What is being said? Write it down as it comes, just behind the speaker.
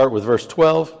Start with verse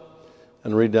 12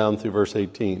 and read down through verse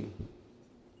 18.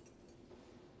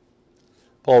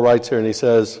 Paul writes here and he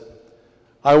says,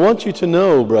 I want you to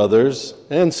know, brothers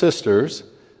and sisters,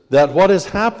 that what has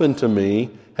happened to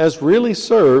me has really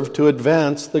served to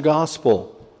advance the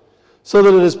gospel, so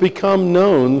that it has become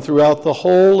known throughout the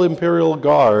whole imperial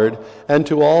guard and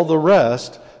to all the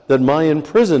rest that my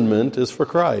imprisonment is for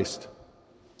Christ.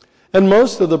 And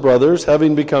most of the brothers,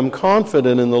 having become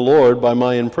confident in the Lord by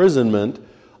my imprisonment,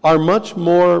 are much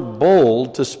more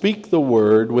bold to speak the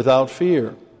word without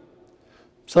fear.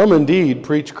 Some indeed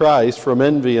preach Christ from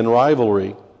envy and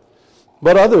rivalry,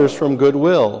 but others from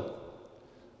goodwill.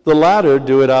 The latter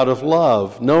do it out of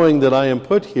love, knowing that I am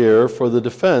put here for the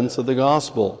defense of the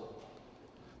gospel.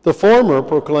 The former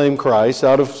proclaim Christ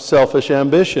out of selfish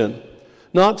ambition,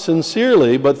 not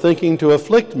sincerely, but thinking to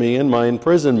afflict me in my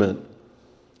imprisonment.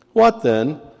 What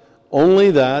then?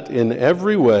 Only that in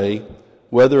every way,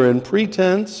 whether in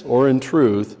pretense or in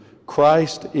truth,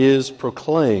 Christ is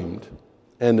proclaimed,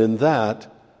 and in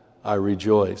that I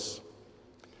rejoice.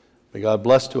 May God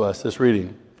bless to us this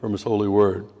reading from His holy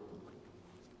word.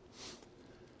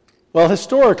 Well,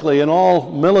 historically, in all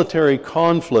military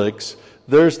conflicts,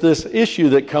 there's this issue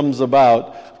that comes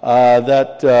about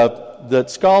that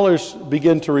scholars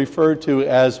begin to refer to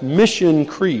as mission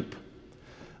creep.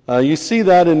 You see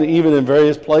that even in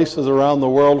various places around the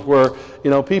world where,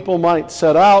 people might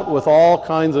set out with all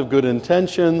kinds of good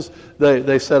intentions.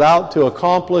 They set out to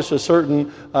accomplish a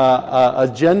certain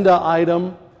agenda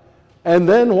item. And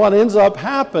then what ends up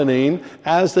happening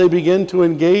as they begin to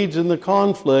engage in the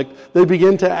conflict, they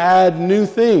begin to add new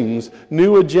things,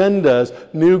 new agendas,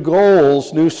 new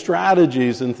goals, new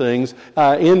strategies and things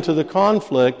into the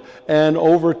conflict. And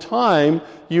over time,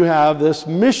 you have this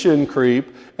mission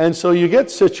creep. And so you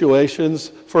get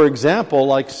situations, for example,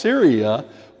 like Syria,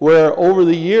 where over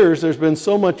the years there's been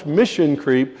so much mission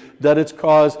creep that it's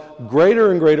caused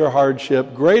greater and greater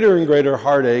hardship, greater and greater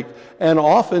heartache, and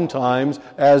oftentimes,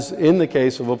 as in the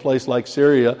case of a place like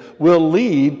Syria, will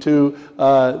lead to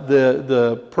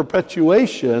the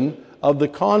perpetuation of the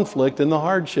conflict and the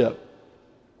hardship.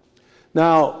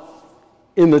 Now,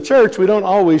 in the church, we don't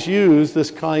always use this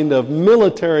kind of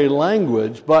military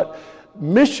language, but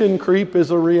mission creep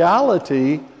is a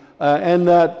reality, and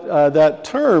that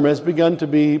term has begun to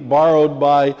be borrowed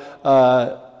by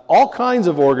all kinds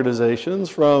of organizations,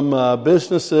 from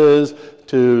businesses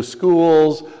to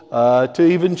schools to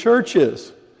even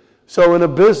churches. So in a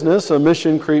business, a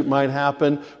mission creep might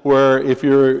happen where if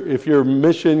your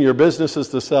mission, your business is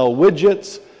to sell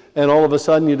widgets, and all of a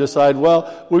sudden you decide,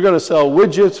 well, we're going to sell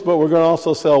widgets, but we're going to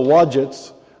also sell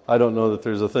wadgets. I don't know that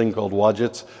there's a thing called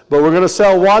wadgets, but we're going to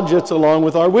sell wadgets along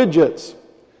with our widgets.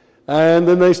 And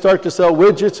then they start to sell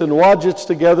widgets and wadgets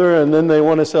together, and then they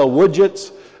want to sell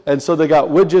widgets. And so they got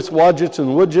widgets, wadgets, and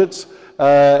widgets.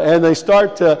 And they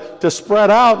start to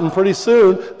spread out, and pretty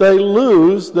soon they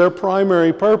lose their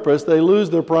primary purpose. They lose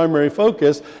their primary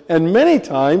focus. And many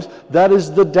times that is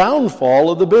the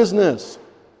downfall of the business.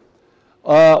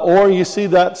 Or you see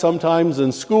that sometimes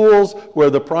in schools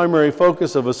where the primary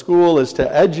focus of a school is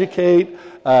to educate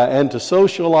and to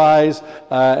socialize,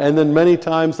 and then many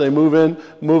times they move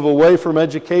away from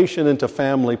education into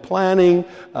family planning,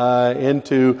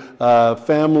 into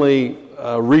family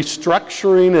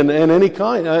restructuring, and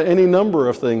any number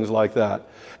of things like that.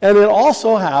 And it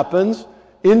also happens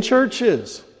in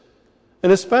churches,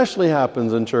 and especially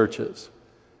happens in churches.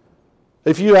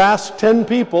 If you ask 10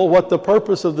 people what the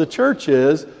purpose of the church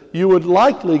is, you would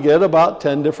likely get about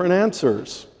 10 different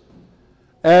answers.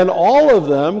 And all of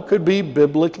them could be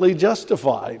biblically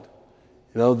justified.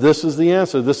 This is the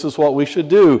answer. This is what we should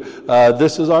do.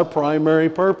 This is our primary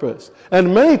purpose.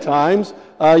 And many times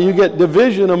you get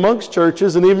division amongst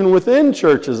churches and even within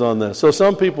churches on this. So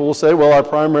some people will say, well, our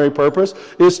primary purpose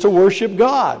is to worship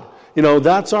God.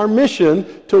 That's our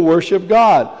mission, to worship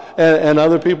God. And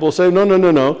other people say,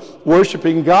 no.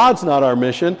 Worshiping God's not our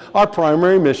mission. Our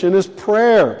primary mission is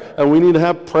prayer. And we need to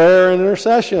have prayer and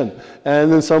intercession.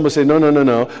 And then some will say,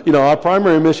 no. Our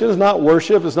primary mission is not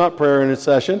worship. It's not prayer and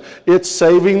intercession. It's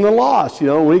saving the lost.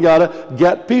 We got to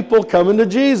get people coming to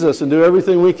Jesus and do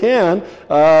everything we can.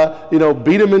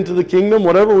 Beat them into the kingdom,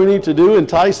 whatever we need to do,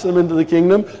 entice them into the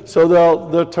kingdom so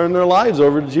they'll turn their lives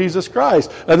over to Jesus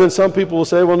Christ. And then some people will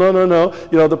say, well, no.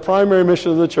 The primary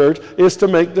mission of the church is to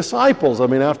make disciples.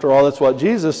 After all, that's what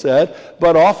Jesus said.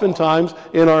 But oftentimes,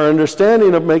 in our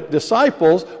understanding of make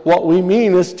disciples, what we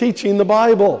mean is teaching the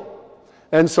Bible.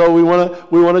 And so we want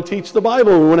to teach the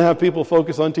Bible. We want to have people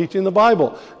focus on teaching the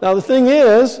Bible. Now, the thing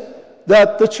is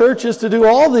that the church is to do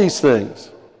all these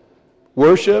things: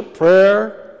 worship,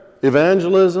 prayer,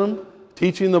 evangelism,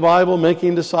 teaching the Bible,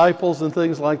 making disciples and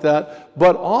things like that.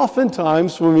 But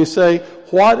oftentimes when we say,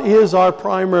 what is our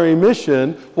primary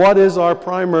mission? What is our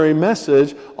primary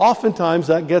message? Oftentimes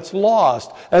that gets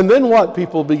lost. And then what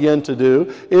people begin to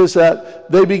do is that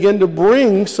they begin to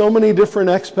bring so many different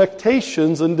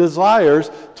expectations and desires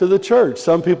to the church.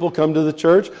 Some people come to the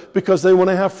church because they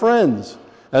want to have friends.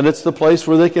 And it's the place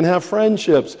where they can have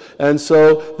friendships. And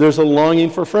so there's a longing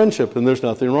for friendship. And there's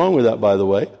nothing wrong with that, by the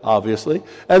way, obviously.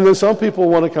 And then some people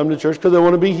want to come to church because they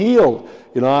want to be healed.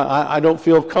 You know, I don't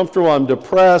feel comfortable. I'm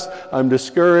depressed. I'm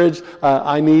discouraged.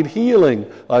 I need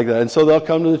healing like that. And so they'll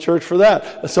come to the church for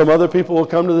that. Some other people will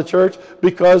come to the church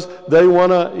because they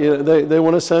want they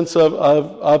want a sense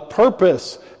of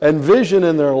purpose and vision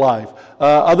in their life.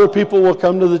 Other people will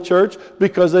come to the church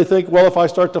because they think, well, if I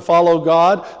start to follow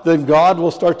God, then God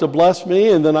will start to bless me,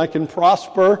 and then I can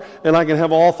prosper, and I can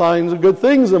have all kinds of good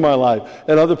things in my life.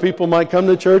 And other people might come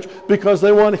to church because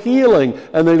they want healing,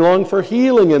 and they long for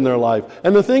healing in their life.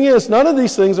 And the thing is, none of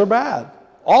these things are bad.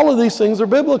 All of these things are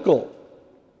biblical.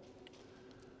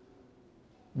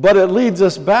 But it leads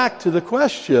us back to the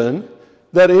question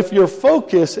that if your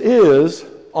focus is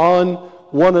on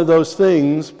one of those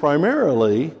things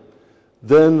primarily,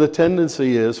 then the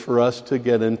tendency is for us to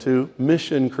get into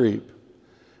mission creep.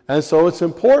 And so it's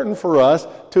important for us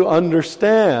to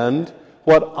understand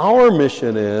what our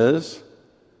mission is,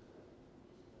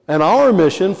 and our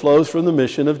mission flows from the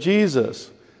mission of Jesus.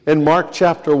 In Mark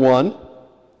chapter 1,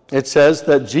 it says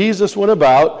that Jesus went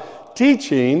about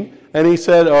teaching, and he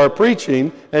said, or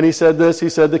preaching, and he said this, he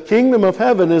said, "The kingdom of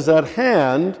heaven is at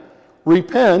hand,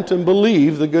 repent and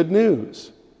believe the good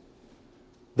news."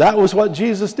 That was what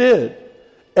Jesus did.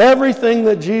 Everything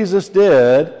that Jesus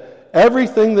did,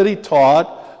 everything that he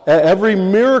taught, every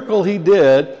miracle he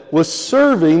did was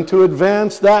serving to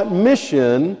advance that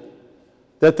mission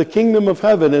that the kingdom of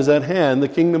heaven is at hand, the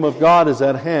kingdom of God is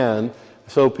at hand,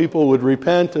 so people would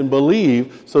repent and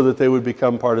believe so that they would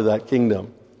become part of that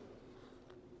kingdom.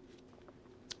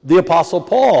 The Apostle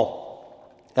Paul,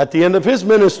 at the end of his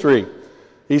ministry,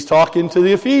 he's talking to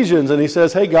the Ephesians, and he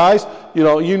says, hey guys, you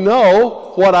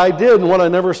know what I did and what I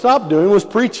never stopped doing was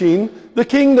preaching the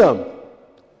kingdom.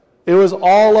 It was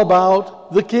all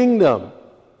about the kingdom.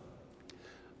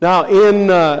 Now,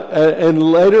 and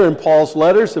later in Paul's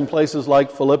letters, in places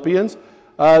like Philippians,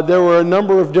 there were a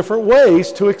number of different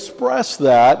ways to express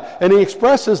that, and he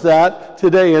expresses that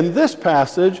today in this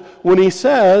passage when he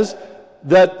says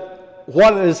that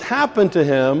what has happened to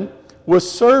him was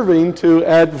serving to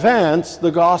advance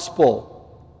the gospel.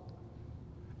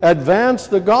 Advance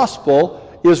the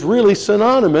gospel is really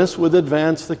synonymous with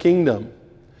advance the kingdom.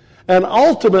 And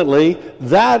ultimately,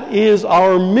 that is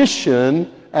our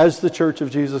mission as the Church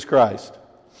of Jesus Christ.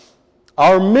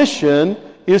 Our mission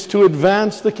is to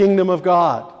advance the kingdom of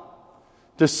God,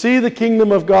 to see the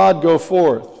kingdom of God go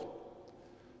forth,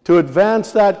 to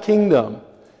advance that kingdom.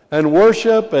 And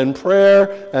worship and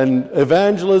prayer and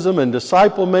evangelism and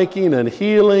disciple making and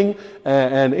healing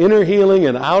and inner healing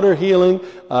and outer healing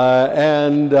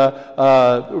and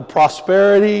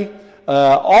prosperity.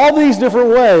 All these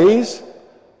different ways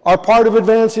are part of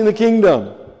advancing the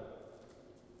kingdom.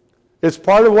 It's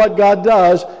part of what God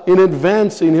does in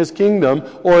advancing His kingdom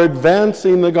or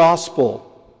advancing the gospel.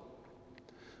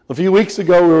 A few weeks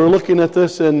ago, we were looking at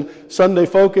this in Sunday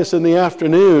Focus in the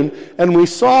afternoon, and we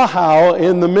saw how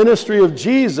in the ministry of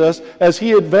Jesus, as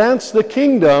He advanced the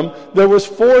kingdom, there was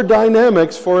 4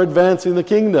 dynamics for advancing the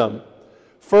kingdom.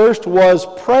 First was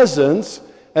presence,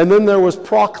 and then there was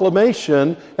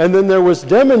proclamation, and then there was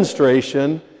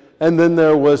demonstration, and then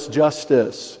there was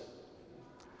justice.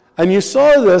 And you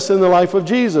saw this in the life of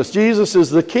Jesus. Jesus is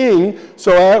the king,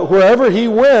 so wherever He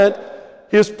went,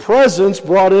 His presence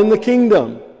brought in the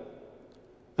kingdom.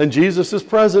 And Jesus is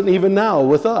present even now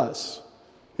with us.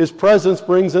 His presence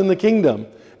brings in the kingdom.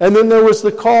 And then there was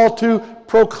the call to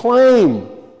proclaim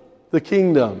the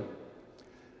kingdom.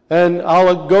 And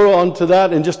I'll go on to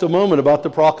that in just a moment about the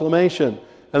proclamation.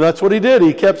 And that's what He did.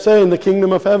 He kept saying the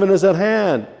kingdom of heaven is at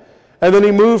hand. And then He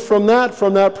moved from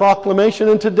that proclamation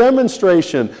into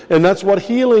demonstration. And that's what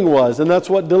healing was. And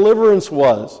that's what deliverance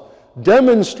was.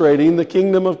 Demonstrating the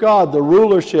kingdom of God, the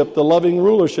rulership, the loving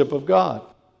rulership of God.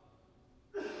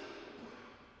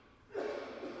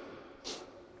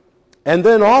 And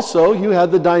then also you had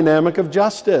the dynamic of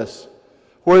justice,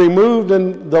 where He moved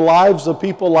in the lives of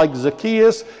people like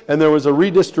Zacchaeus, and there was a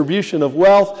redistribution of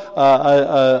wealth,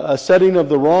 a setting of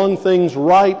the wrong things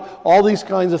right. All these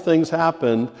kinds of things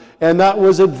happened, and that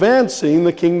was advancing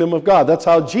the kingdom of God. That's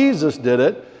how Jesus did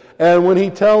it. And when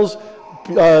He tells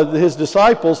His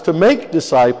disciples to make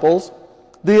disciples,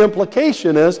 The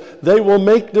implication is they will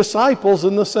make disciples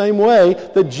in the same way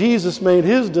that Jesus made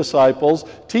his disciples,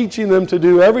 teaching them to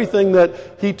do everything that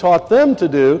he taught them to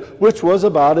do, which was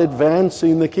about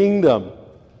advancing the kingdom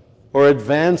or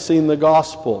advancing the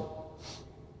gospel.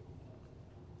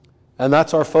 And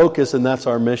that's our focus and that's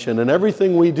our mission. And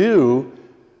everything we do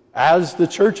as the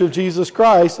Church of Jesus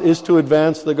Christ is to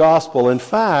advance the gospel. In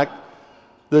fact,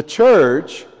 the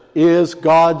church is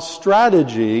God's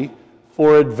strategy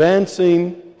for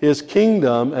advancing his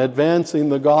kingdom, advancing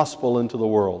the gospel into the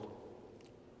world.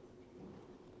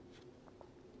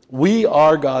 We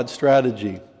are God's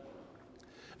strategy.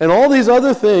 And all these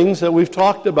other things that we've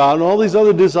talked about, and all these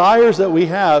other desires that we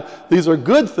have, these are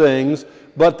good things,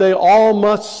 but they all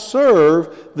must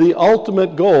serve the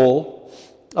ultimate goal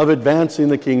of advancing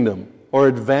the kingdom, or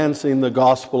advancing the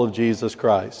gospel of Jesus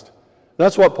Christ.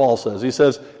 That's what Paul says. He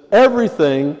says,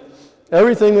 everything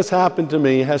that's happened to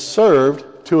me has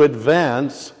served to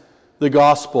advance the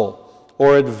gospel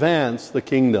or advance the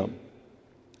kingdom.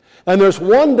 And there's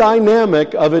one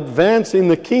dynamic of advancing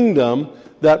the kingdom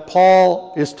that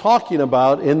Paul is talking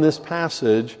about in this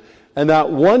passage, and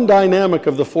that one dynamic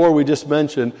of the four we just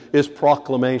mentioned is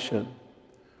proclamation.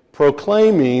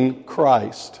 Proclaiming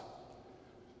Christ.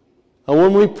 And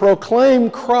when we proclaim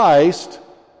Christ,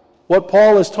 what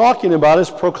Paul is talking about is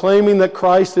proclaiming that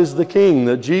Christ is the King,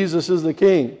 that Jesus is the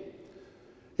King.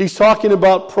 He's talking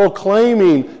about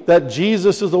proclaiming that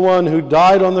Jesus is the one who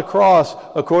died on the cross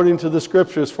according to the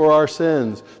Scriptures for our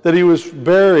sins, that he was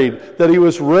buried, that he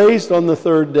was raised on the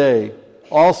third day,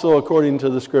 also according to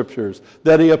the Scriptures,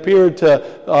 that he appeared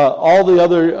to all the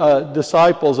other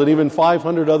disciples and even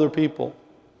 500 other people.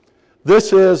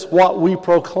 This is what we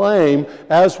proclaim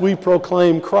as we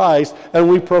proclaim Christ, and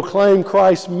we proclaim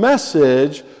Christ's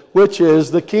message, which is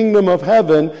the kingdom of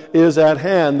heaven is at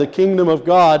hand. The kingdom of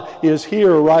God is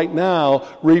here right now.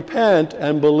 Repent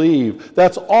and believe.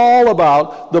 That's all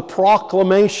about the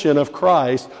proclamation of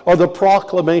Christ, or the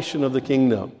proclamation of the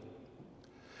kingdom.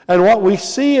 And what we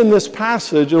see in this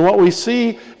passage, and what we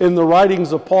see in the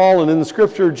writings of Paul and in the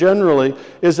Scripture generally,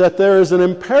 is that there is an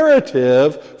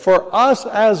imperative for us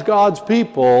as God's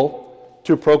people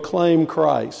to proclaim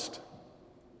Christ.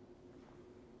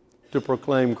 To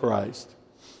proclaim Christ.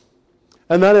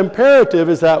 And that imperative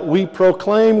is that we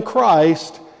proclaim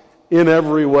Christ in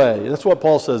every way. That's what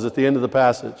Paul says at the end of the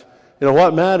passage.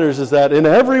 What matters is that in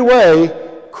every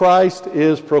way, Christ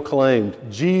is proclaimed.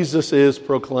 Jesus is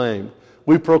proclaimed.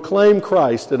 We proclaim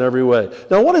Christ in every way.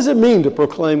 Now, what does it mean to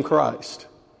proclaim Christ?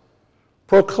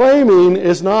 Proclaiming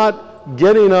is not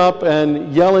getting up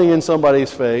and yelling in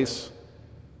somebody's face.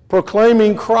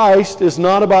 Proclaiming Christ is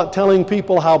not about telling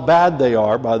people how bad they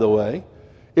are, by the way.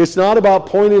 It's not about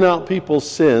pointing out people's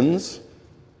sins.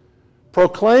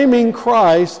 Proclaiming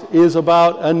Christ is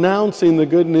about announcing the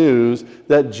good news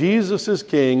that Jesus is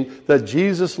King, that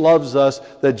Jesus loves us,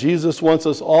 that Jesus wants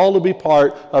us all to be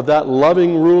part of that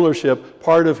loving rulership,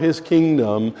 part of his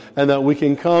kingdom, and that we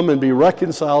can come and be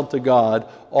reconciled to God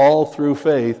all through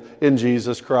faith in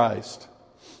Jesus Christ.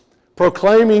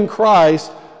 Proclaiming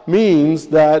Christ means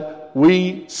that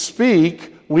we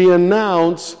speak, we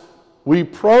announce, we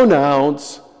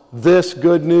pronounce this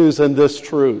good news and this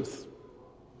truth.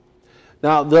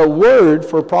 Now, the word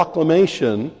for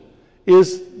proclamation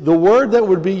is the word that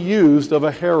would be used of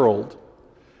a herald.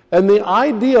 And the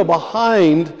idea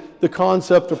behind the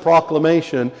concept of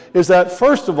proclamation is that,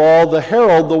 first of all, the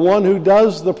herald, the one who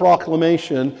does the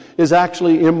proclamation, is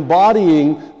actually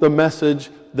embodying the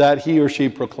message that he or she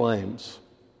proclaims.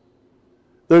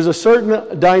 There's a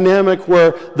certain dynamic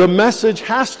where the message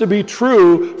has to be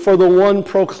true for the one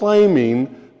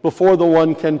proclaiming before the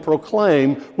one can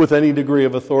proclaim with any degree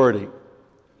of authority.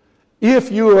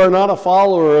 If you are not a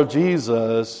follower of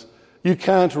Jesus, you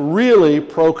can't really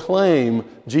proclaim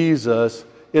Jesus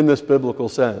in this biblical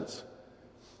sense.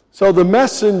 So the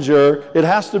messenger, it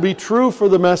has to be true for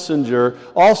the messenger.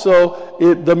 Also,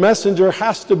 the messenger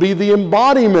has to be the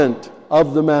embodiment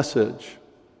of the message.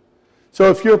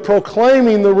 So if you're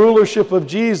proclaiming the rulership of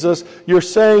Jesus, you're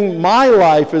saying, my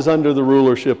life is under the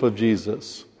rulership of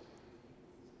Jesus.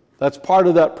 That's part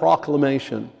of that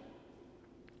proclamation.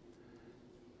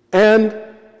 And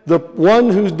the one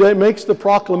who makes the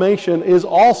proclamation is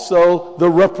also the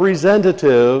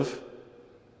representative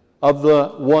of the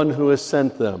one who has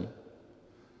sent them.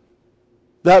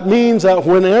 That means that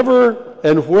whenever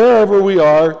and wherever we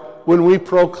are, when we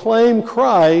proclaim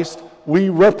Christ, we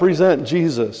represent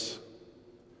Jesus.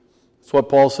 That's what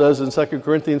Paul says in 2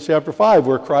 Corinthians chapter 5,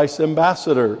 we're Christ's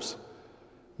ambassadors,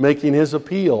 making his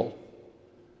appeal.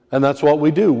 And that's what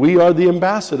we do. We are the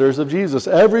ambassadors of Jesus.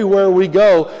 Everywhere we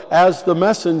go as the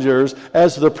messengers,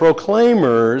 as the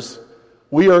proclaimers,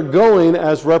 We are going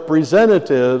as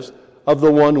representatives of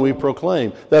the one we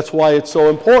proclaim. That's why it's so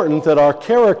important that our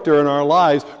character and our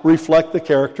lives reflect the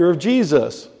character of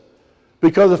Jesus.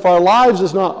 Because if our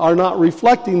lives are not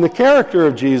reflecting the character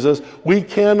of Jesus, we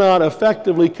cannot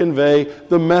effectively convey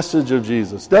the message of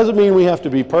Jesus. Doesn't mean we have to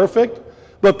be perfect,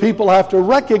 but people have to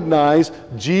recognize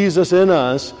Jesus in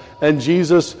us and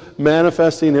Jesus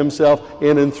manifesting himself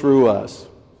in and through us.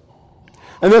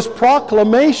 And this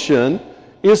proclamation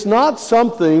is not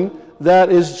something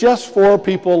that is just for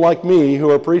people like me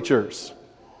who are preachers.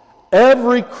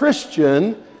 Every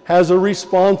Christian has a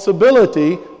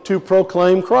responsibility to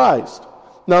proclaim Christ.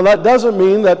 Now, that doesn't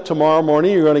mean that tomorrow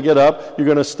morning you're going to get up, you're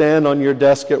going to stand on your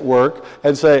desk at work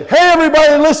and say, "Hey,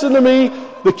 everybody, listen to me.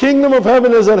 The kingdom of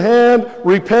heaven is at hand.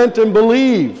 Repent and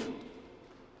believe."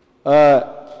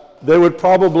 They would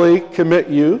probably commit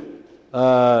you,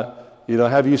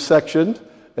 have you sectioned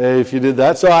if you did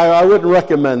that. So I wouldn't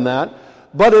recommend that.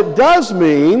 But it does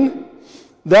mean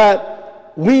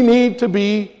that we need to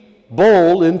be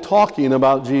bold in talking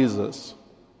about Jesus.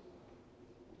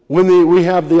 When we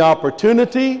have the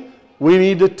opportunity, we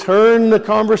need to turn the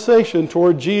conversation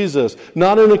toward Jesus.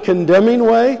 Not in a condemning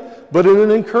way, but in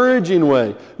an encouraging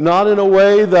way. Not in a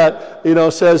way that,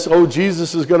 says, "Oh,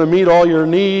 Jesus is going to meet all your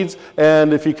needs,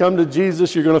 and if you come to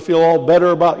Jesus, you're going to feel all better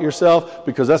about yourself,"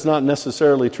 because that's not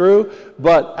necessarily true.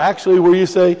 But actually where you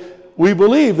say, we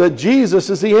believe that Jesus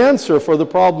is the answer for the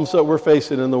problems that we're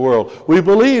facing in the world. We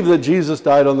believe that Jesus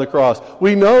died on the cross.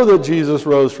 We know that Jesus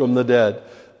rose from the dead.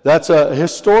 That's a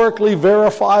historically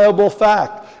verifiable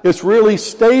fact. It's really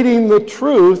stating the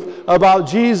truth about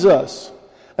Jesus.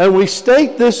 And we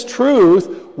state this truth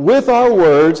with our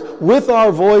words, with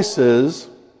our voices,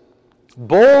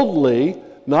 boldly,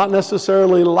 not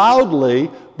necessarily loudly,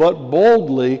 but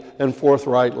boldly and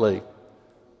forthrightly.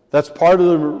 That's part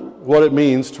of what it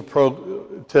means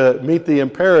to meet the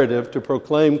imperative to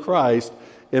proclaim Christ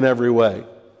in every way.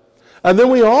 And then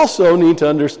we also need to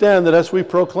understand that as we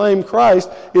proclaim Christ,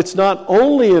 it's not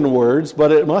only in words,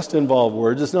 but it must involve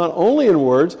words. It's not only in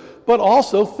words, but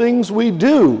also things we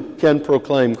do can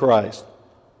proclaim Christ.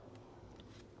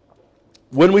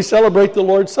 When we celebrate the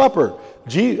Lord's Supper,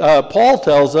 Paul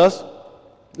tells us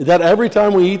that every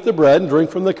time we eat the bread and drink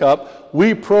from the cup,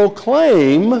 we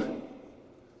proclaim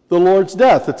the Lord's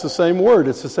death. It's the same word.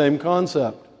 It's the same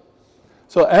concept.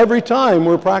 So every time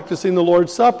we're practicing the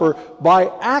Lord's Supper, by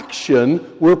action,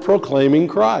 we're proclaiming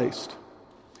Christ.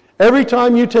 Every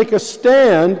time you take a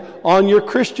stand on your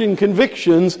Christian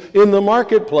convictions in the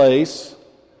marketplace,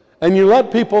 and you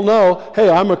let people know, "Hey,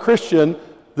 I'm a Christian.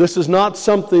 This is not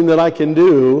something that I can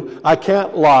do. I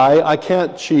can't lie. I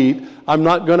can't cheat. I'm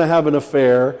not going to have an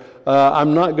affair.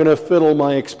 I'm not going to fiddle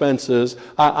my expenses.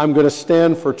 I'm going to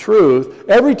stand for truth."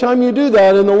 Every time you do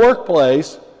that in the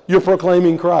workplace, you're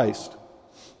proclaiming Christ.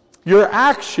 Your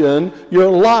action,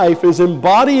 your life is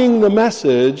embodying the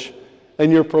message,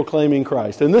 and you're proclaiming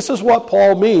Christ. And this is what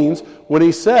Paul means when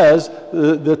he says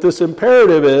that this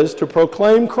imperative is to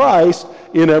proclaim Christ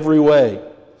in every way.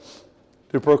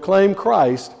 To proclaim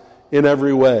Christ in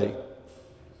every way.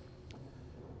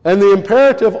 And the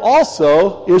imperative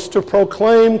also is to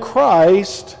proclaim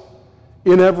Christ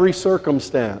in every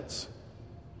circumstance.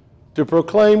 To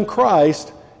proclaim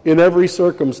Christ in every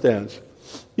circumstance.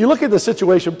 You look at the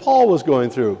situation Paul was going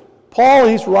through. Paul,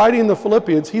 he's writing the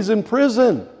Philippians, he's in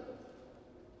prison.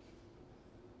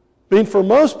 I mean, for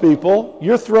most people,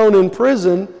 you're thrown in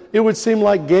prison, it would seem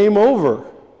like game over.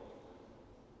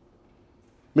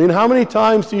 I mean, how many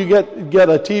times do you get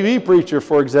a TV preacher,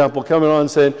 for example, coming on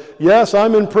saying, "Yes,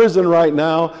 I'm in prison right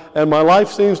now, and my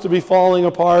life seems to be falling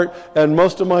apart, and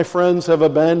most of my friends have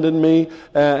abandoned me,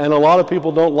 and a lot of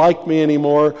people don't like me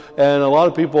anymore, and a lot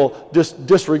of people just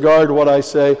disregard what I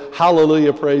say.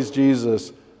 Hallelujah, praise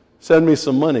Jesus. Send me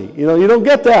some money." You don't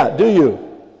get that, do you?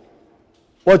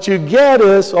 What you get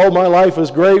is, "Oh, my life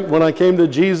is great. When I came to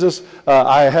Jesus,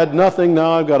 I had nothing.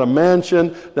 Now I've got a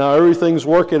mansion. Now everything's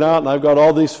working out, and I've got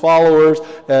all these followers,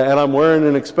 and I'm wearing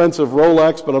an expensive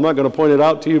Rolex, but I'm not going to point it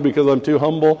out to you because I'm too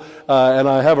humble. And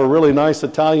I have a really nice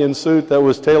Italian suit that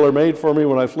was tailor-made for me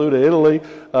when I flew to Italy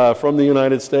from the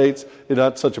United States."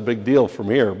 Not such a big deal from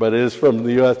here, but it is from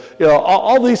the U.S.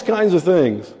 All these kinds of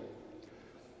things.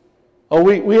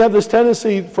 We have this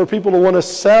tendency for people to want to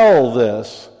sell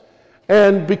this.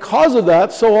 And because of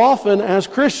that, so often as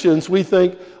Christians, we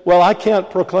think, well, I can't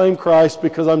proclaim Christ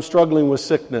because I'm struggling with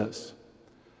sickness.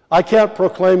 I can't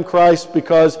proclaim Christ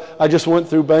because I just went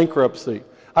through bankruptcy.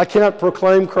 I can't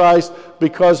proclaim Christ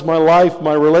because my life,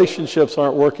 my relationships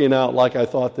aren't working out like I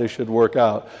thought they should work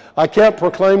out. I can't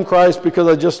proclaim Christ because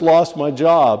I just lost my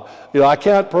job. I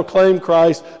can't proclaim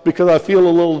Christ because I feel a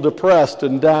little depressed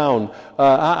and down.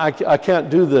 I can't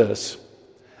do this.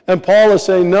 And Paul is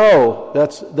saying, no,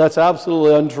 that's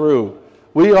absolutely untrue.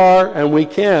 We are and we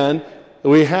can.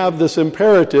 We have this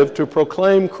imperative to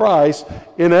proclaim Christ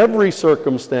in every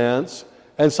circumstance,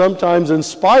 and sometimes in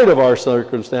spite of our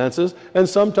circumstances, and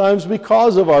sometimes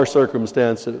because of our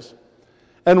circumstances.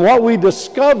 And what we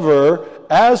discover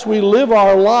as we live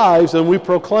our lives and we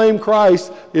proclaim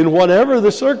Christ in whatever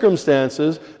the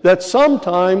circumstances, that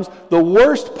sometimes the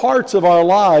worst parts of our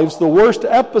lives, the worst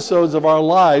episodes of our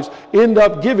lives, end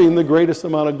up giving the greatest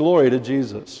amount of glory to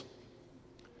Jesus.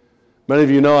 Many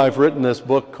of you know I've written this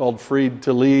book called Freed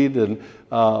to Lead, and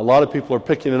a lot of people are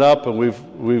picking it up, and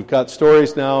we've got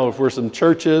stories now of where some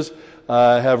churches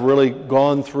have really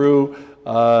gone through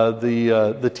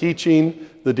the teaching,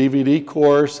 the DVD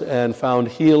course, and found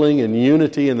healing and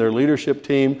unity in their leadership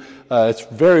team. It's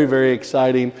very, very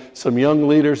exciting. Some young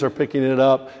leaders are picking it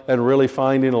up and really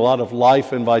finding a lot of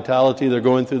life and vitality. They're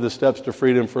going through the steps to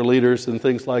freedom for leaders and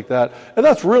things like that. And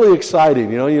that's really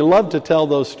exciting. You love to tell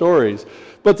those stories.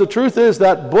 But the truth is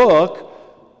that book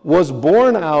was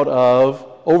born out of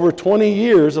over 20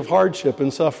 years of hardship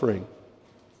and suffering.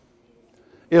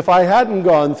 If I hadn't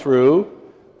gone through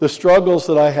the struggles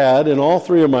that I had in all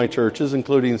three of my churches,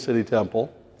 including City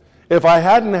Temple, if I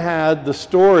hadn't had the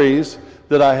stories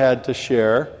that I had to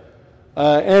share,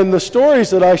 and the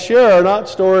stories that I share are not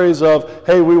stories of,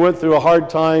 hey, we went through a hard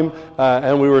time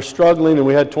and we were struggling and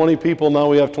we had 20 people, now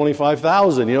we have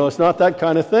 25,000. It's not that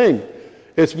kind of thing.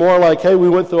 It's more like, hey, we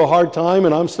went through a hard time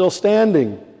and I'm still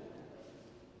standing.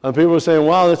 And people are saying,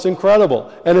 wow, that's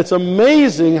incredible. And it's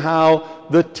amazing how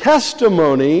the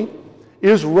testimony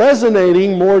is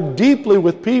resonating more deeply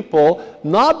with people,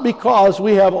 not because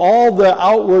we have all the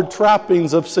outward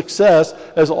trappings of success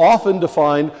as often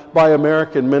defined by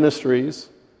American ministries,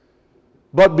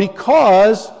 but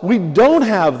because we don't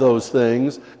have those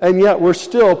things, and yet we're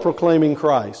still proclaiming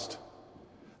Christ.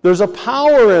 There's a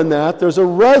power in that. There's a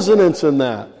resonance in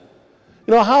that.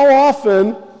 How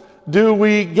often do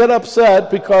we get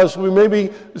upset because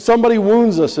maybe somebody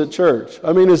wounds us at church?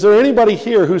 Is there anybody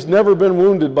here who's never been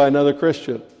wounded by another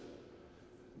Christian?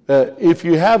 If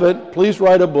you haven't, please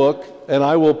write a book, and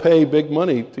I will pay big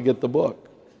money to get the book.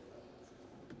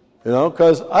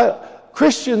 Because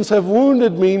Christians have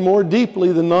wounded me more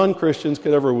deeply than non-Christians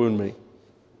could ever wound me.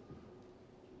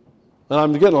 And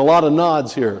I'm getting a lot of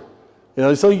nods here.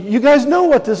 So you guys know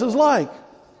what this is like.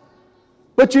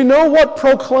 But what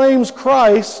proclaims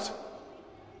Christ?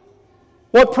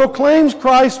 What proclaims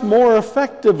Christ more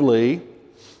effectively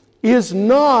is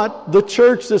not the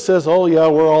church that says, oh yeah,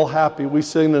 we're all happy. We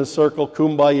sing in a circle,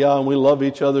 kumbaya, and we love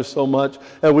each other so much,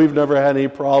 and we've never had any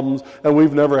problems, and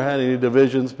we've never had any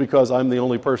divisions because I'm the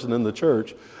only person in the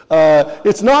church.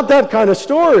 It's not that kind of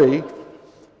story.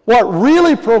 What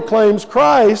really proclaims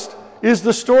Christ is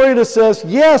the story that says,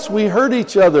 yes, we hurt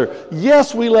each other.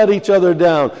 Yes, we let each other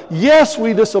down. Yes,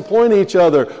 we disappoint each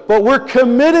other. But we're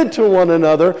committed to one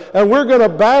another, and we're going to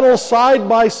battle side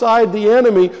by side the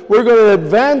enemy. We're going to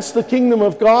advance the kingdom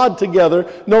of God together,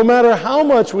 no matter how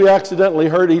much we accidentally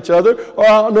hurt each other,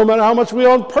 or no matter how much we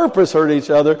on purpose hurt each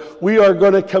other. We are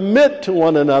going to commit to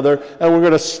one another, and we're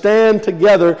going to stand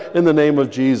together in the name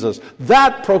of Jesus.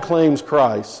 That proclaims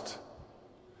Christ.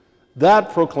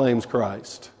 That proclaims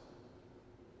Christ.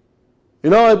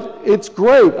 It's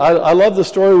great. I love the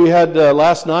story we had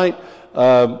last night.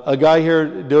 A guy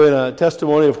here doing a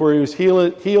testimony of where he was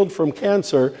healed from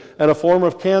cancer, and a form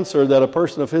of cancer that a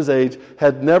person of his age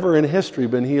had never in history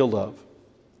been healed of.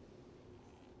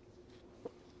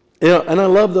 And I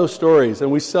love those stories,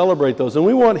 and we celebrate those, and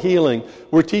we want healing.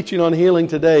 We're teaching on healing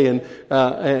today in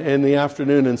the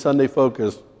afternoon in Sunday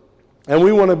Focus, and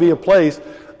we want to be a place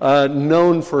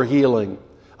known for healing.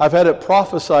 I've had it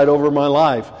prophesied over my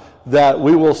life that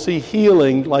we will see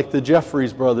healing like the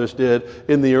Jeffries brothers did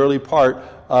in the early part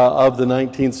of the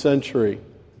 19th century.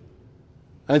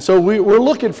 And so we're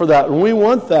looking for that, and we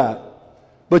want that.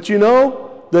 But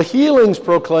the healings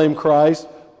proclaim Christ,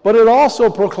 but it also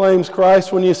proclaims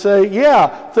Christ when you say,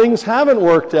 yeah, things haven't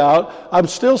worked out. I'm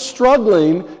still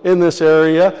struggling in this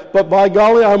area, but by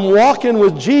golly, I'm walking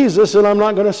with Jesus, and I'm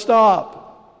not going to stop.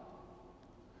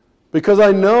 Because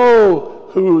I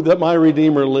know that my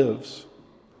Redeemer lives.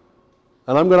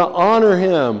 And I'm going to honor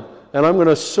Him, and I'm going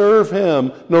to serve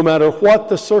Him no matter what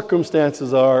the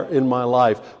circumstances are in my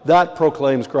life. That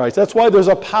proclaims Christ. That's why there's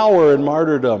a power in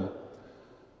martyrdom.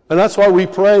 And that's why we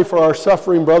pray for our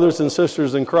suffering brothers and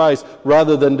sisters in Christ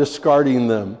rather than discarding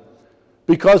them.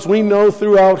 because we know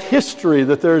throughout history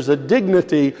that there's a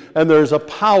dignity and there's a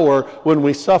power when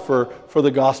we suffer for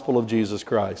the gospel of Jesus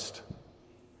Christ.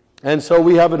 And so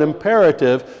we have an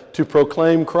imperative to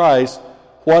proclaim Christ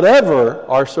whatever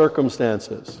our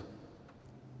circumstances.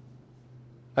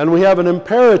 And we have an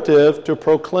imperative to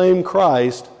proclaim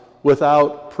Christ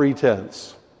without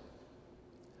pretense.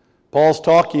 Paul's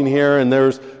talking here, and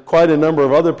there's quite a number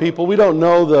of other people. We don't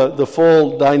know the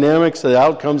full dynamics, the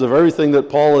outcomes of everything that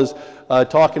Paul is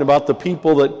talking about, the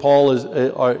people that Paul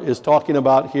is talking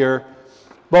about here.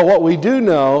 But what we do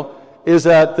know is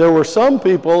that there were some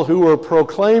people who were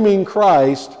proclaiming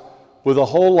Christ with a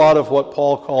whole lot of what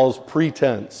Paul calls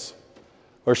pretense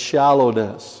or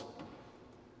shallowness.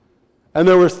 And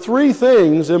there were three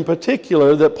things in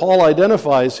particular that Paul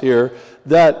identifies here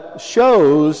that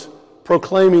shows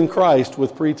proclaiming Christ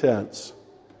with pretense.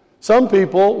 Some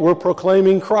people were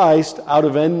proclaiming Christ out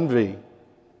of envy.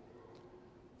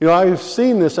 You know, I've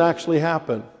seen this actually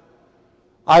happen.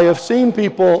 I have seen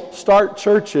people start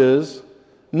churches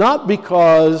not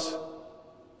because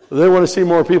they want to see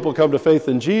more people come to faith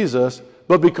in Jesus,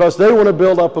 but because they want to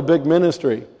build up a big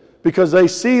ministry. Because they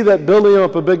see that building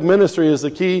up a big ministry is the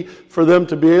key for them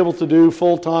to be able to do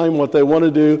full-time what they want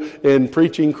to do in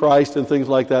preaching Christ and things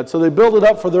like that. So they build it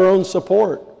up for their own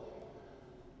support.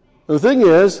 The thing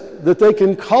is that they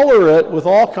can color it with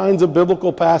all kinds of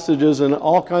biblical passages and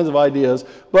all kinds of ideas,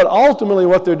 but ultimately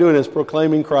what they're doing is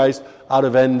proclaiming Christ out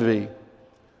of envy.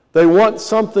 They want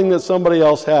something that somebody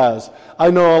else has.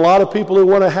 I know a lot of people who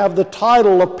want to have the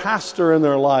title of pastor in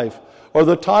their life or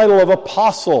the title of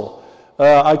apostle.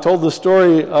 I told the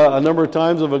story a number of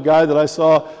times of a guy that I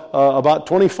saw about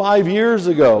 25 years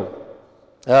ago,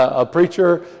 a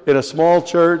preacher in a small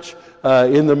church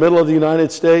in the middle of the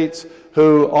United States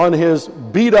who on his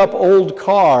beat-up old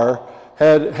car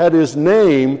had his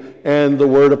name and the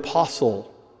word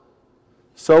apostle.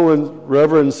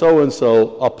 Reverend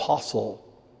so-and-so, apostle.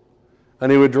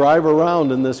 And he would drive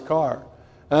around in this car.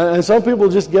 And some people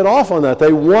just get off on that.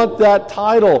 They want that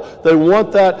title. They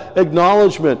want that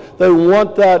acknowledgement. They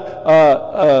want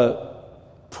that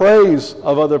praise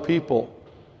of other people.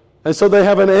 And so they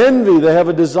have an envy. They have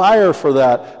a desire for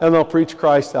that. And they'll preach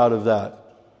Christ out of that.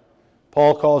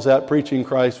 Paul calls that preaching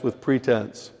Christ with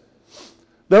pretense.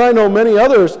 Then I know many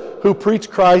others who preach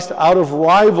Christ out of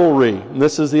rivalry. And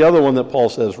this is the other one that Paul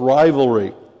says,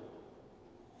 rivalry.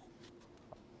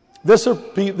 These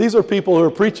are people who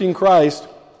are preaching Christ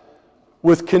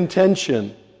with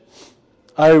contention.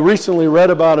 I recently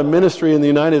read about a ministry in the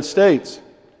United States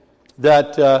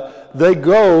that they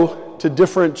go to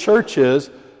different churches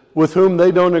with whom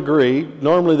they don't agree.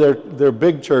 Normally they're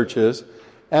big churches.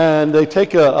 And they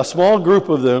take a small group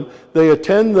of them, they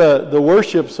attend the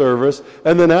worship service,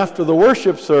 and then after the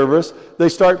worship service, they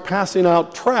start passing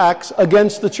out tracts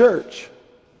against the church.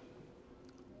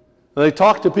 And they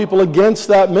talk to people against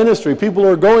that ministry, people who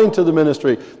are going to the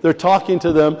ministry. They're talking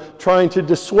to them, trying to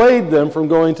dissuade them from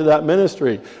going to that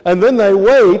ministry. And then they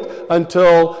wait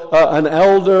until an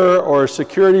elder or a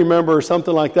security member or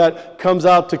something like that comes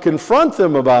out to confront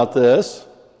them about this.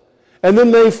 And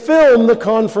then they film the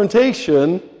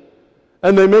confrontation,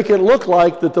 and they make it look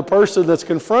like that the person that's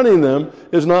confronting them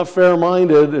is not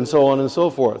fair-minded, and so on and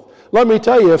so forth. Let me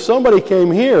tell you, if somebody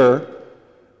came here,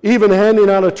 even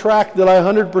handing out a tract that I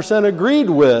 100% agreed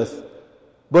with,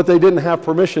 but they didn't have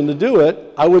permission to do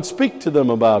it, I would speak to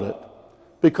them about it.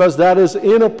 Because that is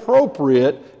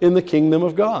inappropriate in the kingdom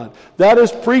of God. That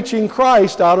is preaching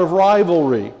Christ out of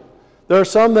rivalry. There are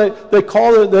some that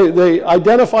they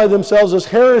identify themselves as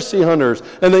heresy hunters,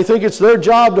 and they think it's their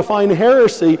job to find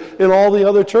heresy in all the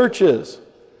other churches.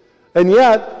 And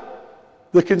yet,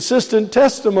 the consistent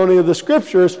testimony of the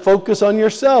Scriptures, focus on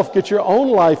yourself, get your own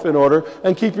life in order,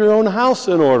 and keep your own house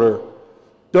in order.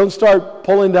 Don't start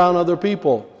pulling down other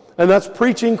people. And that's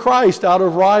preaching Christ out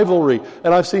of rivalry.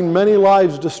 And I've seen many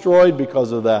lives destroyed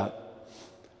because of that.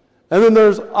 And then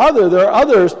there are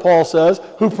others, Paul says,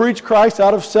 who preach Christ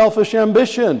out of selfish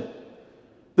ambition.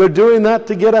 They're doing that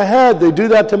to get ahead. They do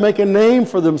that to make a name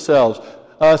for themselves.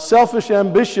 Selfish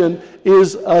ambition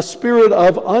is a spirit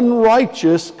of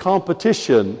unrighteous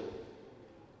competition.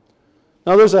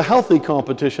 Now, there's a healthy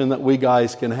competition that we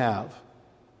guys can have.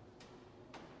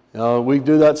 You know, we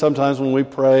do that sometimes when we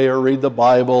pray or read the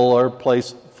Bible or play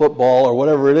football or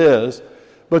whatever it is.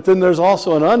 But then there's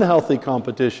also an unhealthy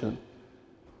competition.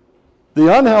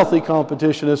 The unhealthy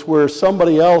competition is where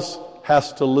somebody else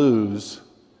has to lose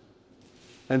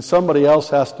and somebody else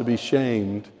has to be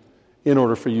shamed in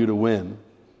order for you to win.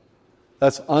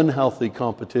 That's unhealthy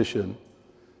competition.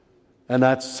 And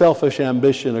that's selfish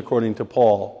ambition, according to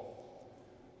Paul.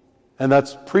 And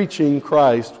that's preaching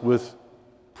Christ with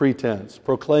pretense,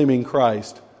 proclaiming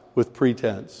Christ with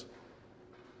pretense.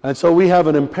 And so we have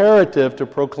an imperative to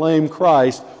proclaim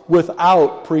Christ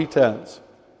without pretense.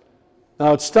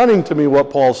 Now, it's stunning to me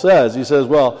what Paul says. He says,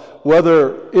 well,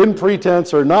 whether in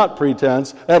pretense or not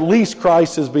pretense, at least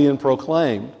Christ is being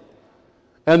proclaimed.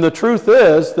 And the truth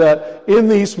is that in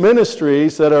these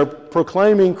ministries that are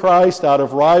proclaiming Christ out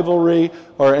of rivalry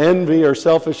or envy or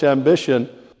selfish ambition,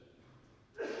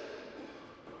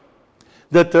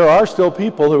 that there are still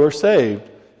people who are saved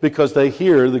because they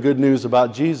hear the good news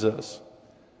about Jesus.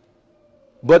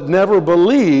 But never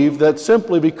believe that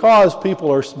simply because people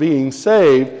are being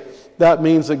saved, that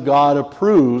means that God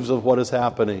approves of what is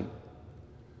happening.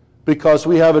 Because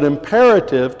we have an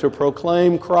imperative to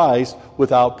proclaim Christ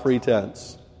without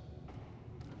pretense.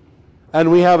 And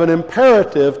we have an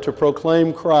imperative to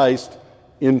proclaim Christ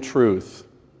in truth.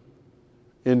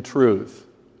 In truth.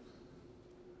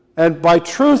 And by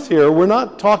truth here, we're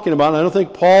not talking about, and I don't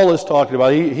think Paul is talking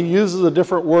about, he uses a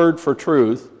different word for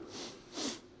truth.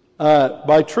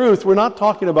 By truth, we're not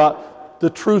talking about the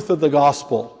truth of the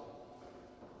gospel.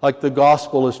 Like the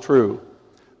gospel is true.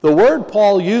 The word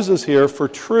Paul uses here for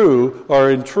true,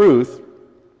 or in truth,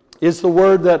 is the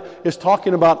word that is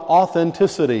talking about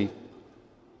authenticity.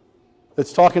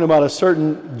 It's talking about a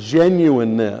certain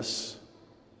genuineness.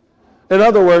 In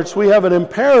other words, we have an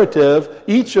imperative,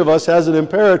 each of us has an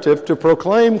imperative to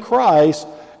proclaim Christ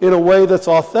in a way that's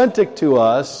authentic to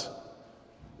us,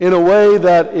 in a way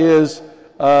that is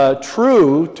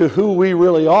true to who we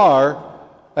really are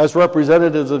as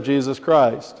representatives of Jesus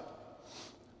Christ.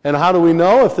 And how do we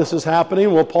know if this is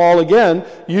happening? Well, Paul again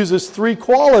uses three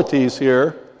qualities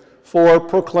here for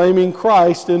proclaiming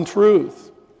Christ in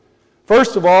truth.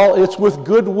 First of all, it's with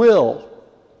goodwill.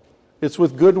 It's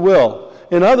with goodwill.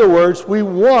 In other words, we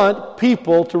want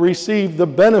people to receive the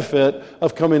benefit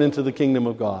of coming into the kingdom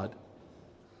of God.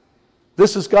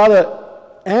 This has got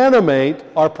to animate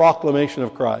our proclamation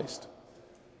of Christ.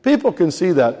 People can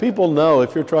see that. People know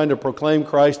if you're trying to proclaim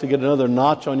Christ to get another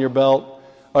notch on your belt,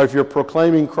 or if you're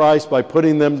proclaiming Christ by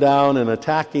putting them down and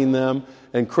attacking them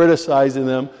and criticizing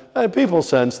them, people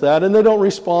sense that and they don't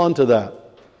respond to that.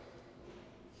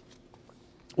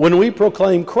 When we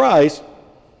proclaim Christ,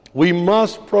 we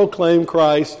must proclaim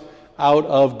Christ out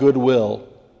of goodwill.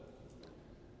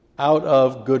 Out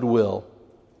of goodwill.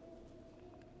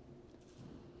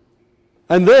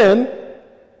 And then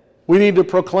we need to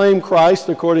proclaim Christ,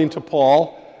 according to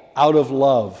Paul, out of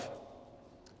love.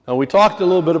 Now, we talked a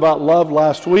little bit about love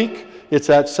last week. It's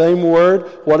that same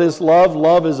word. What is love?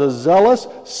 Love is a zealous,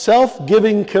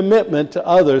 self-giving commitment to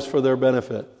others for their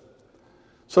benefit.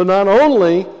 So not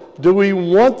only do we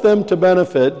want them to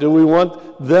benefit, do we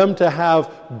want them to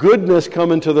have goodness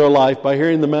come into their life by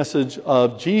hearing the message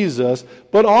of Jesus,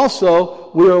 but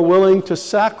also we are willing to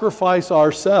sacrifice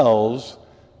ourselves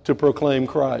to proclaim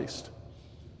Christ.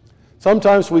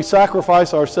 Sometimes we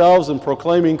sacrifice ourselves in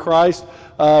proclaiming Christ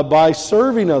by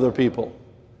serving other people.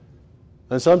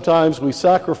 And sometimes we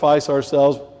sacrifice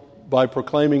ourselves by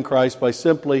proclaiming Christ by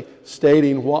simply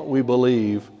stating what we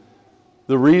believe,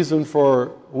 the reason for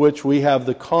which we have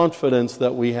the confidence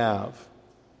that we have.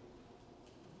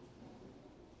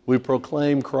 We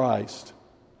proclaim Christ.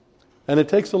 And it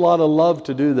takes a lot of love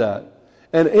to do that.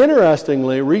 And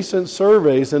interestingly, recent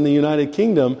surveys in the United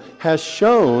Kingdom has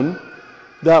shown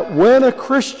that when a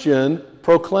Christian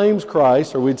proclaims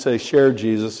Christ, or we'd say share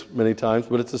Jesus many times,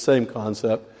 but it's the same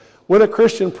concept. When a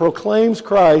Christian proclaims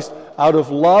Christ out of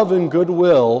love and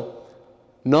goodwill,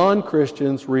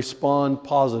 non-Christians respond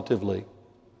positively.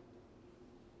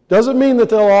 Doesn't mean that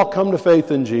they'll all come to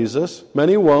faith in Jesus.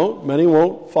 Many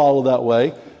won't follow that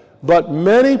way. But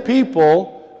many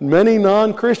people, many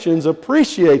non-Christians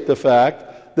appreciate the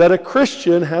fact that a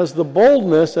Christian has the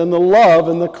boldness and the love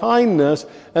and the kindness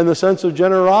and the sense of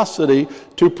generosity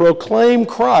to proclaim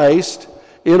Christ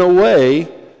in a way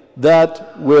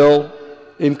that will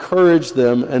encourage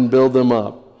them and build them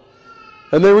up.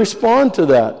 And they respond to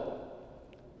that.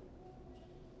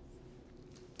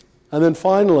 And then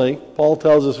finally, Paul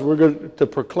tells us if we're going to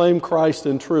proclaim Christ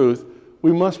in truth,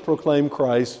 we must proclaim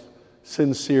Christ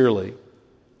sincerely.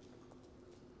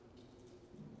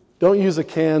 Don't use a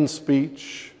canned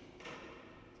speech,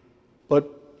 but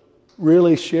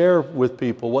really share with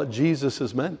people what Jesus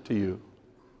has meant to you,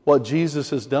 what Jesus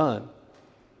has done.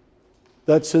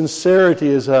 That sincerity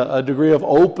is a degree of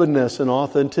openness and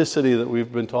authenticity that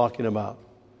we've been talking about.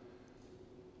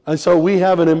 And so we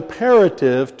have an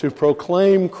imperative to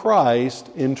proclaim Christ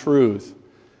in truth.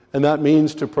 And that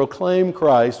means to proclaim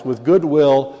Christ with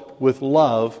goodwill, with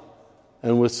love,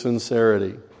 and with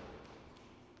sincerity.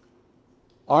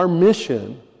 Our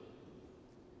mission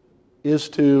is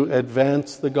to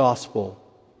advance the gospel.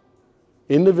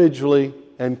 individually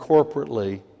and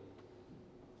corporately.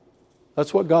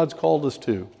 That's what God's called us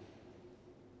to.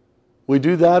 We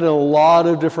do that in a lot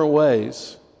of different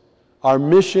ways. Our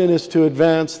mission is to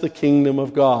advance the kingdom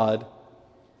of God.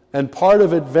 And part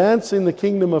of advancing the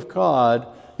kingdom of God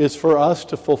is for us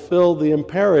to fulfill the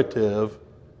imperative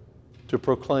to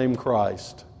proclaim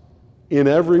Christ in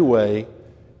every way,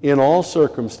 in all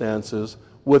circumstances,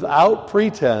 without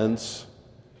pretense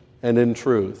and in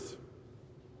truth.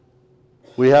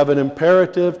 We have an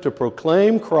imperative to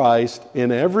proclaim Christ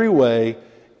in every way,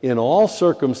 in all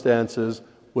circumstances,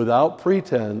 without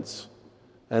pretense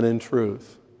and in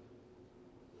truth.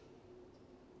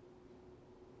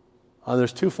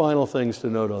 There's two final things to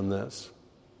note on this.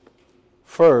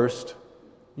 First,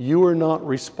 you are not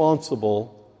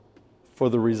responsible for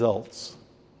the results.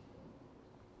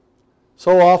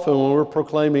 So often when we're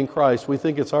proclaiming Christ, we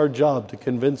think it's our job to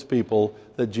convince people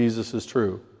that Jesus is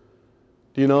true.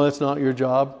 Do you know that's not your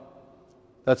job?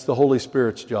 That's the Holy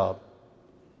Spirit's job.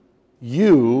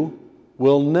 You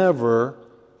will never,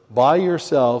 by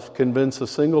yourself, convince a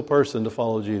single person to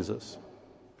follow Jesus.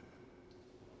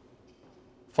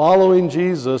 Following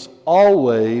Jesus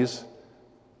always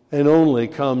and only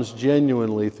comes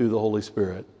genuinely through the Holy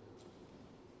Spirit.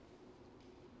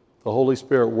 The Holy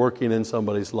Spirit working in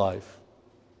somebody's life.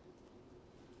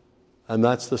 And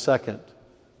that's the second.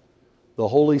 The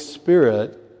Holy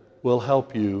Spirit will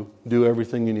help you do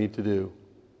everything you need to do.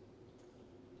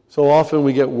 So often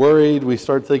we get worried, we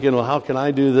start thinking, well, how can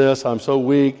I do this? I'm so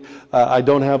weak, I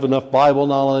don't have enough Bible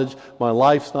knowledge, my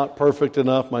life's not perfect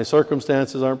enough, my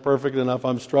circumstances aren't perfect enough,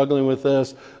 I'm struggling with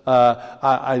this,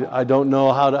 I don't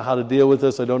know how to deal with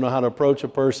this, I don't know how to approach a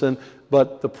person.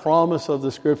 But the promise of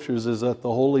the Scriptures is that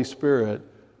the Holy Spirit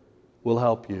will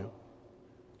help you.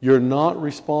 You're not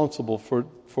responsible for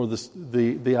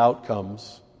the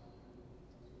outcomes.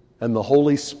 And the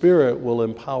Holy Spirit will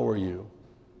empower you.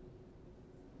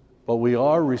 But we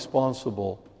are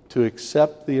responsible to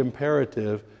accept the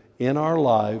imperative in our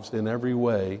lives in every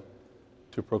way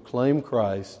to proclaim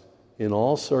Christ in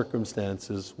all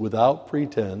circumstances without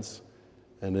pretense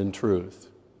and in truth.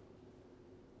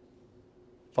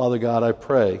 Father God, I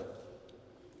pray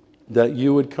that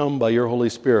you would come by your Holy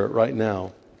Spirit right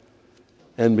now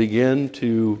and begin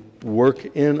to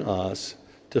work in us,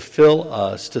 to fill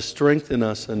us, to strengthen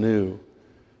us anew,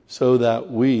 so that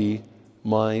we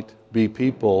might be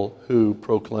people who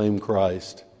proclaim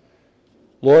Christ.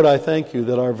 Lord, I thank you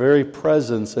that our very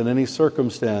presence in any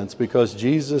circumstance, because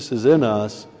Jesus is in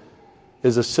us,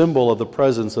 is a symbol of the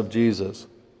presence of Jesus.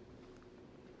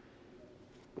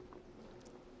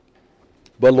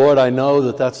 But Lord, I know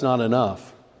that that's not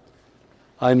enough.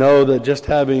 I know that just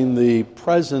having the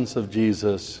presence of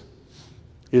Jesus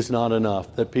is not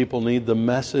enough, that people need the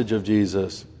message of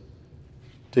Jesus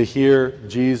to hear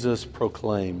Jesus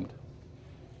proclaimed.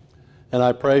 And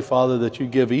I pray, Father, that you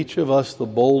give each of us the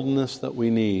boldness that we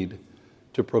need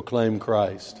to proclaim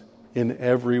Christ in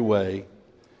every way,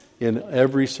 in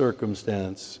every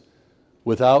circumstance,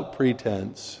 without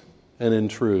pretense and in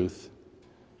truth.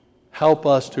 Help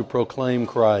us to proclaim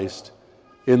Christ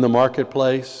in the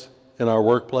marketplace, in our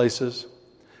workplaces.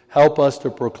 Help us to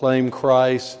proclaim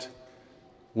Christ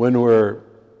when we're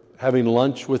having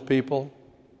lunch with people.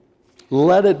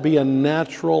 Let it be a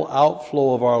natural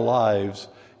outflow of our lives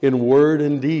in word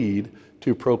and deed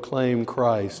to proclaim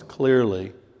Christ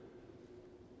clearly,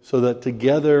 so that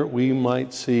together we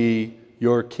might see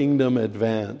your kingdom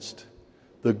advanced,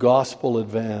 the gospel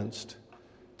advanced,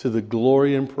 to the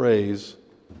glory and praise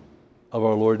of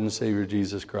our Lord and Savior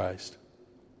Jesus Christ.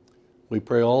 We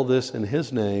pray all this in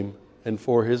his name and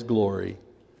for his glory.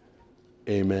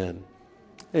 Amen.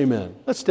 Amen. Let's stand.